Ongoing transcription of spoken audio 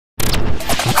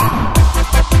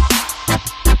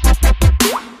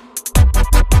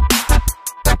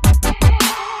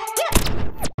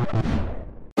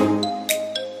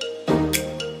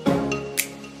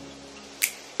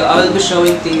I will be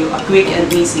showing to you a quick and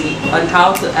easy on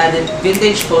how to edit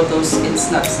vintage photos in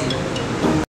Snapseed.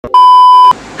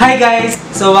 Hi guys!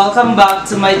 So welcome back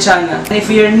to my channel. If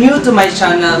you're new to my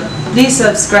channel, please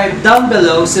subscribe down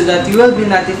below so that you will be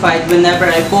notified whenever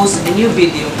I post a new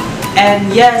video. And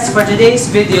yes, for today's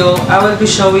video, I will be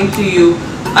showing to you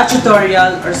a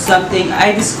tutorial or something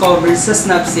I discovered sa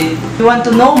Snapseed. If you want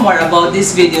to know more about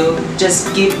this video,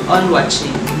 just keep on watching.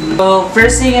 So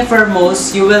first thing and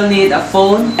foremost, you will need a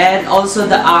phone and also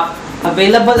the app.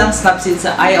 Available ang Snapseed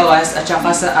sa iOS at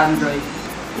saka sa Android.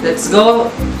 Let's go!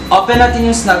 Open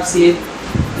natin yung Snapseed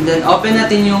and then open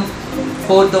natin yung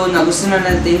photo na gusto na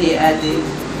natin i-edit.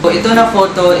 So ito na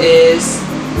photo is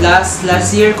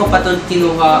last year ko pa ito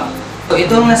kinuha. So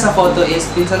itong nasa photo is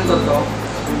pinsan ko to.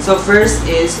 So first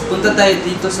is punta tayo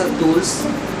dito sa tools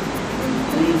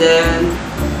and then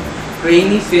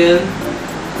grainy fill.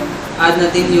 Add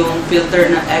natin yung filter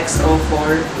na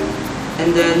X04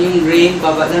 and then yung grain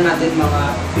baba lang natin mga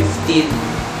 15.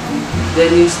 Then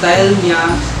yung style niya,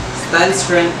 style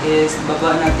strength is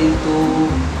baba natin to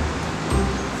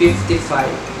 55.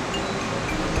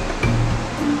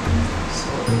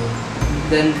 So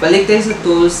then balik tayo sa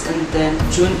tools and then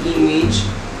tune image.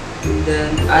 Then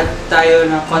add tayo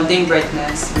ng konting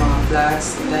brightness, mga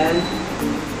plus 10.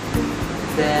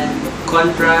 Then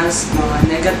contrast, mga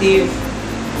negative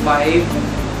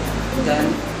 5.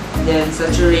 Then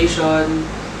saturation,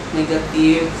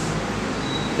 negative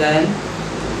 10.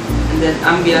 And then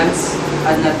ambience,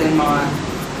 add natin mga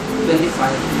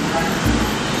 25.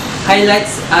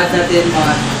 Highlights, add natin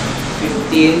mga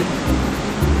 15.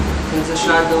 Then sa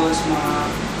shadows, mga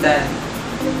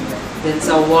 10. Then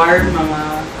sa warm,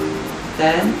 mga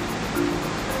 10.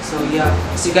 So yeah,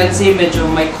 as you can see, medyo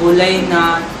may kulay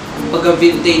na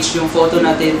pagka-vintage yung photo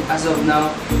natin as of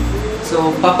now.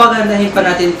 So papagandahin pa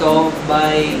natin to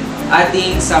by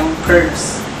adding some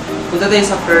curves. Punta tayo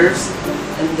sa curves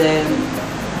and then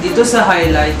dito sa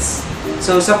highlights.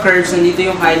 So sa curves, nandito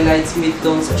yung highlights,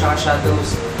 midtones at saka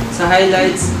shadows. Sa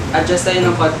highlights, adjust tayo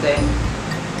ng konti.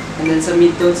 And then sa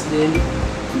midtones din.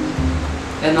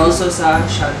 And also sa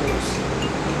shadows.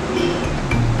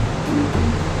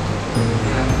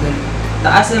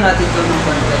 Taas na natin ito ng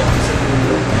konti sa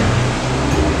dulo.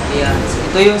 Ayan. So,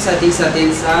 ito yung settings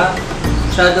natin sa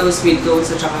shadows,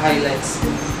 midtones, at saka highlights.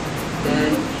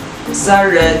 Then, sa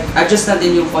red, adjust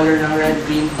natin yung color ng red,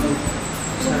 green, blue.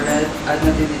 Sa red, add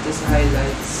natin dito sa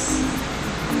highlights.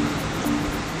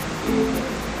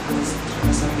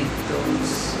 At sa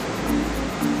midtones.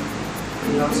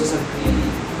 And also sa green.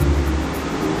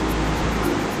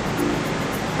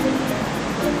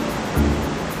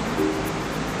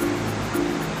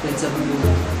 Sa blue.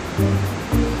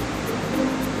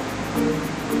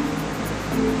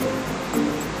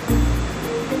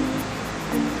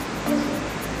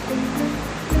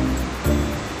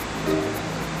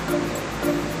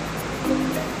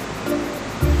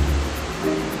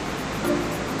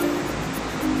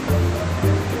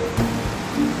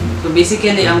 So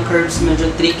basically, ang curves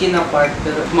medyo tricky na part,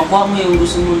 pero makuha mo yung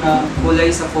gusto mo na kulay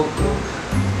sa photo,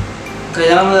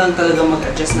 kailangan mo lang talaga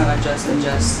mag-adjust ng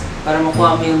adjust para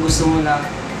makuha mo yung gusto mo na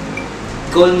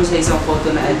goal mo sa isang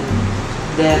photo na edit.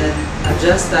 Then,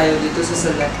 adjust tayo dito sa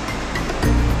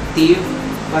selective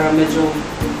para medyo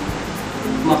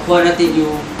makuha natin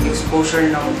yung exposure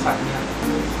ng mukha niya.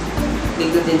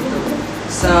 Click natin ito.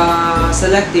 Sa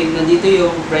selective, nandito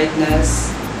yung brightness,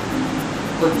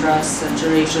 contrast,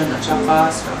 saturation, at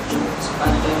saka structure. So,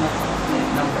 paano tayo mag-connect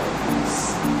ng brightness?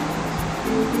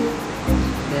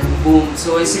 Then, boom.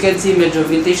 So, as you can see, medyo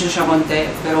vintage na siya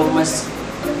konti. Pero mas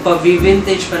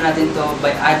pa-vintage pa natin to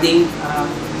by adding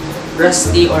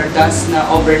rusty or dust na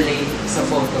overlay sa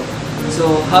photo.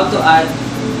 So, how to add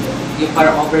yung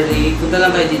parang overlay? Punta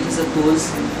lang tayo dito sa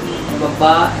tools,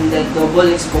 baba, and then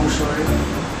double exposure.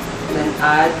 Then,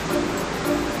 add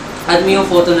mo yung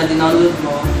photo na dinownload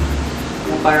mo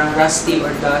na parang rusty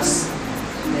or dust.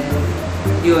 Then,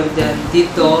 yun. Then,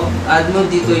 dito, add mo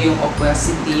dito yung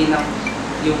opacity ng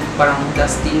yung parang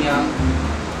dusty niya.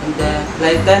 And then,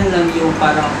 lighten lang yung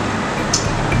parang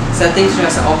settings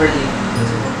niya sa overlay.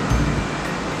 So,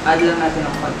 add lang natin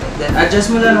ng konti. Then,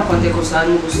 adjust mo lang ng konti kung saan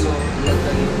mo gusto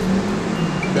ilagay yung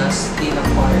dusty na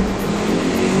part.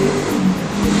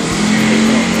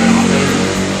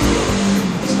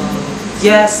 So,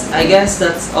 yes, I guess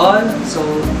that's all. So,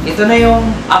 ito na yung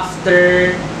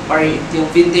after or yung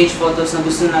vintage photos na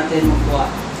gusto natin makuha.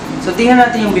 So, tingnan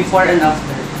natin yung before and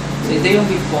after. So, ito yung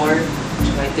before,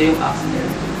 tsaka ito yung after.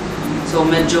 So,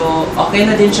 medyo okay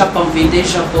na din siya pang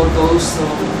vintage siya photos. So,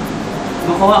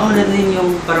 makuha mo na din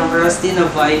yung parang rusty na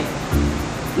vibe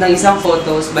ng isang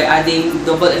photos by adding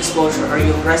double exposure or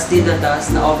yung rusty na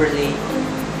dust na overlay.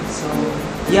 So,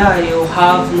 yeah, you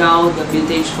have now the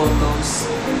vintage photos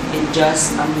in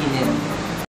just a minute.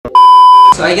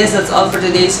 So I guess that's all for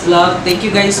today's vlog. Thank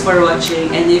you guys for watching,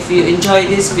 and if you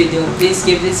enjoyed this video, please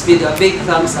give this video a big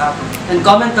thumbs up and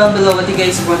comment down below what you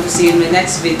guys want to see in my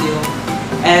next video.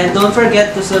 And don't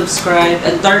forget to subscribe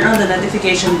and turn on the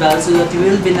notification bell so that you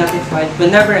will be notified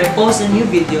whenever I post a new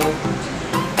video.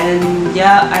 And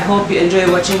yeah, I hope you enjoy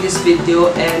watching this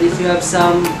video, and if you have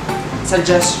some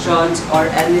suggestions or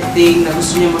anything na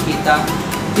gusto niyo makita,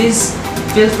 please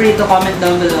feel free to comment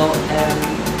down below. And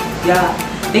yeah,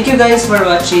 thank you guys for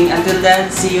watching. Until then,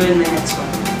 see you in my next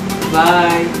one.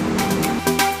 Bye!